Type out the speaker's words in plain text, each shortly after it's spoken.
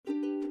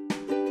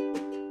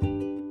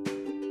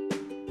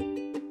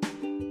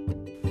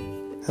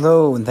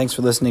Hello, and thanks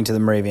for listening to the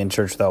Moravian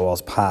Church Without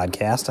Walls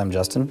podcast. I'm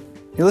Justin.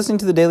 You're listening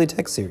to the Daily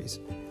Text Series.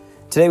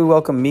 Today we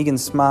welcome Megan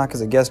Smock as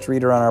a guest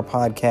reader on our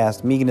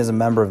podcast. Megan is a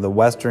member of the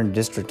Western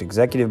District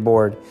Executive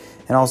Board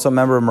and also a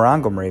member of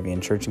Morongo Moravian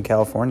Church in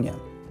California.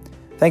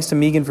 Thanks to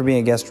Megan for being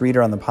a guest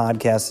reader on the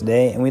podcast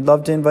today, and we'd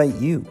love to invite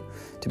you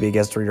to be a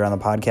guest reader on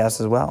the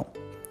podcast as well.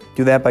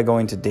 Do that by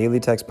going to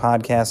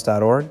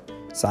dailytextpodcast.org,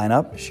 sign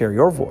up, share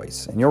your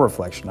voice and your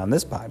reflection on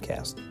this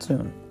podcast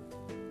soon.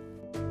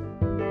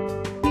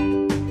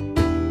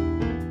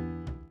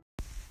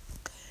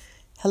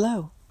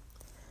 Hello.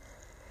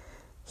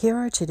 Here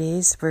are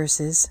today's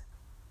verses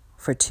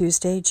for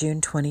Tuesday, June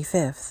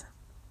 25th.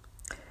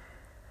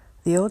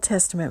 The Old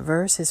Testament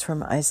verse is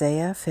from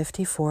Isaiah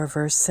 54,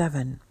 verse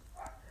 7.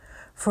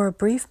 For a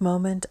brief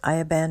moment I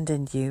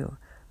abandoned you,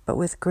 but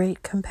with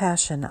great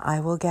compassion I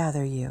will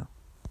gather you.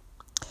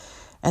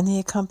 And the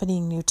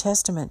accompanying New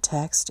Testament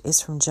text is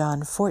from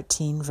John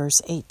 14,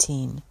 verse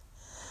 18.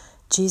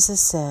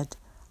 Jesus said,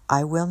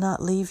 I will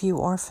not leave you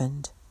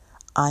orphaned.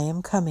 I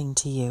am coming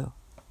to you.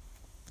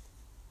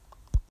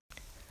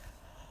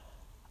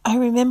 I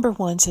remember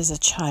once as a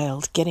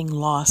child getting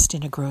lost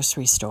in a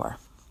grocery store,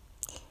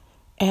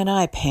 and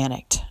I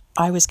panicked.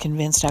 I was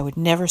convinced I would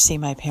never see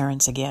my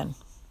parents again.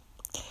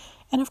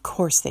 And of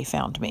course they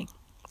found me.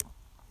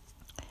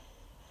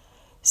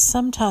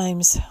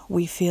 Sometimes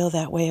we feel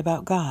that way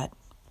about God.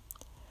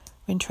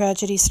 When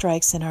tragedy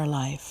strikes in our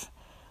life,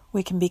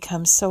 we can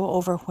become so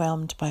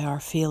overwhelmed by our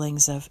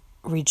feelings of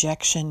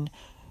rejection,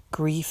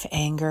 grief,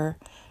 anger,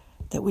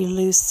 that we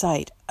lose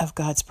sight of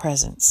God's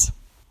presence.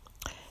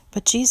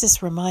 But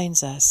Jesus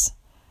reminds us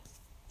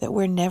that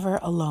we're never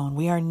alone.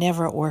 We are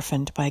never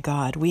orphaned by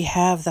God. We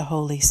have the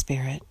Holy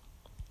Spirit.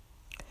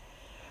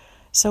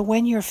 So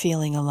when you're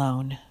feeling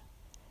alone,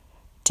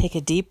 take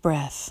a deep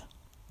breath.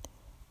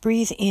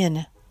 Breathe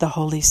in the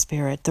Holy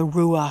Spirit, the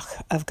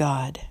Ruach of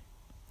God.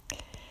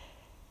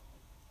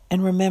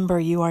 And remember,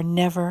 you are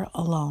never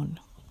alone.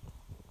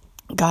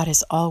 God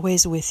is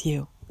always with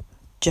you,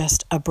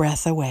 just a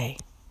breath away.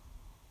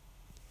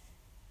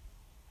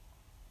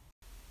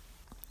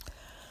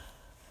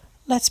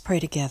 Let's pray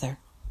together.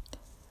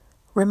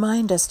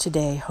 Remind us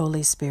today,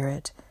 Holy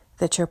Spirit,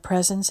 that your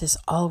presence is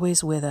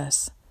always with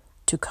us,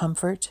 to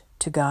comfort,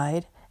 to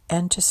guide,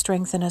 and to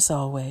strengthen us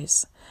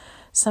always.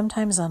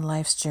 Sometimes on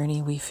life's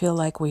journey we feel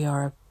like we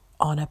are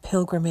on a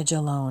pilgrimage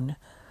alone,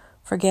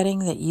 forgetting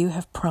that you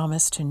have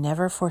promised to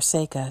never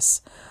forsake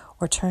us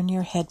or turn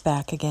your head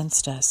back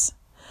against us.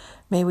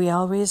 May we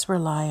always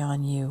rely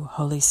on you,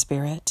 Holy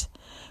Spirit,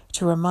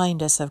 to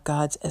remind us of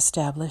God's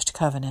established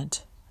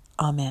covenant.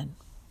 Amen.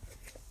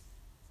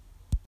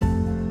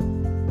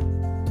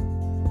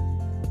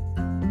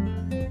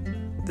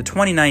 The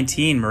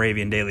 2019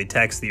 Moravian Daily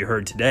Text that you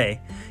heard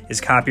today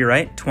is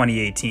copyright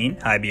 2018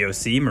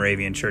 IBOC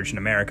Moravian Church in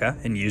America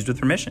and used with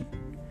permission.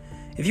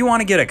 If you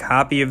want to get a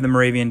copy of the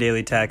Moravian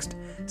Daily Text,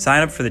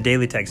 sign up for the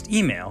Daily Text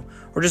email,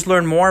 or just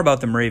learn more about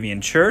the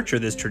Moravian Church or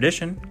this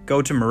tradition,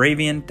 go to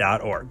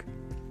moravian.org.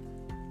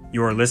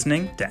 You are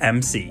listening to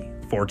MC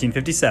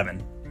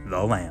 1457,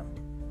 The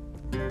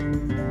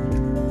Lamb.